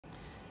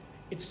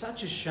It's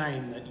such a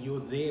shame that you're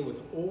there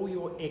with all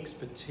your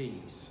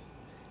expertise,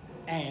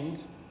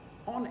 and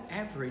on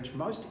average,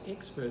 most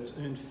experts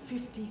earn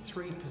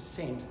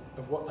 53%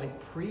 of what they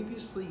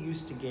previously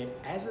used to get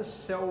as a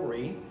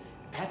salary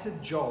at a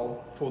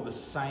job for the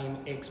same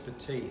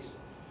expertise.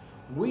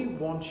 We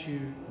want you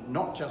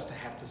not just to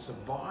have to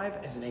survive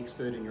as an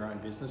expert in your own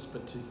business,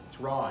 but to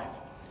thrive.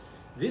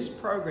 This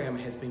program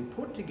has been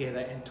put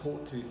together and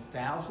taught to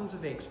thousands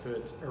of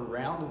experts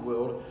around the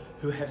world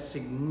who have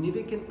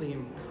significantly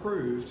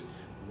improved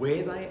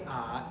where they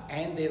are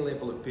and their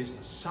level of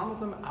business. Some of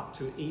them up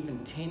to even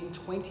 10,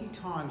 20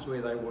 times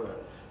where they were.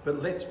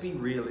 But let's be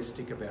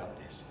realistic about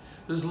this.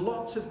 There's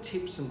lots of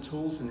tips and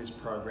tools in this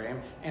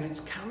program, and it's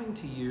coming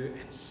to you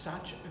at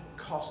such a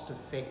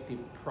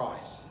cost-effective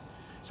price.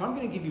 So I'm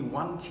going to give you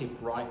one tip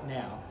right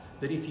now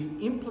that if you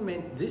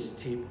implement this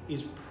tip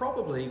is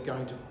probably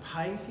going to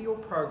pay for your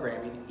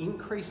program in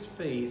increased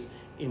fees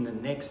in the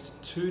next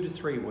 2 to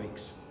 3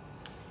 weeks.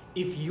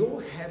 If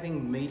you're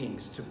having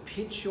meetings to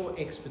pitch your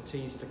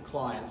expertise to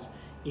clients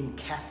in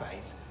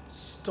cafes,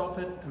 stop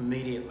it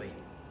immediately.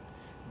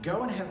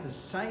 Go and have the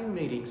same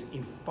meetings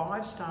in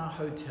 5-star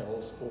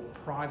hotels or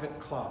private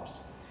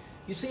clubs.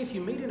 You see, if you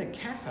meet in a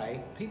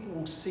cafe, people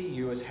will see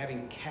you as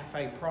having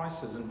cafe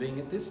prices and being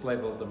at this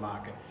level of the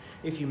market.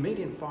 If you meet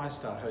in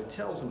 5-star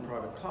hotels and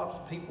private clubs,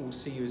 people will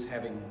see you as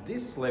having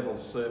this level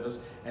of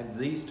service and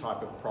these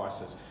type of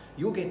prices.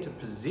 You'll get to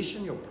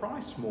position your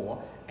price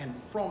more, and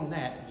from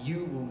that,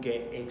 you will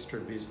get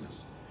extra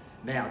business.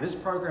 Now, this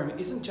program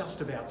isn't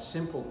just about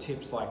simple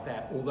tips like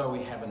that, although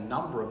we have a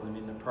number of them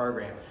in the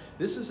program.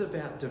 This is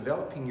about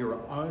developing your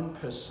own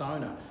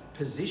persona,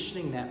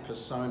 positioning that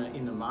persona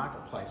in the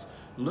marketplace,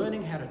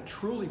 learning how to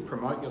truly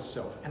promote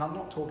yourself. And I'm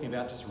not talking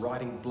about just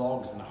writing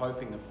blogs and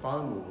hoping the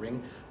phone will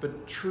ring,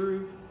 but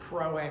true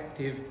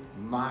proactive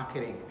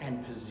marketing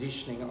and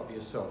positioning of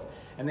yourself.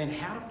 And then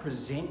how to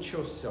present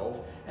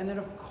yourself, and then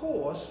of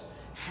course,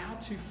 how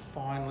to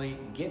finally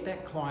get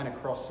that client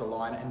across the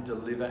line and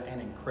deliver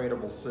an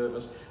incredible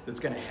service that's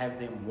going to have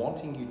them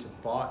wanting you to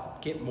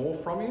get more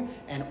from you,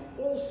 and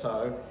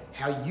also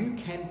how you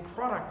can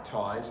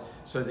productize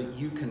so that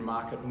you can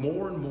market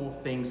more and more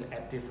things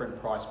at different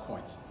price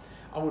points.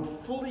 I would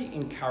fully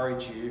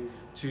encourage you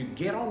to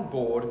get on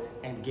board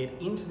and get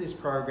into this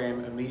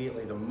program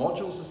immediately. The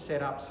modules are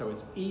set up so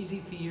it's easy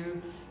for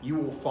you. You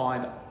will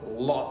find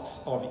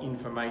lots of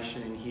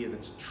information in here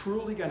that's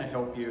truly going to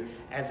help you,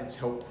 as it's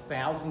helped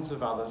thousands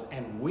of others,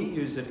 and we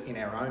use it in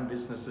our own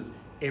businesses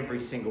every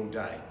single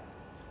day.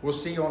 We'll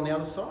see you on the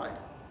other side.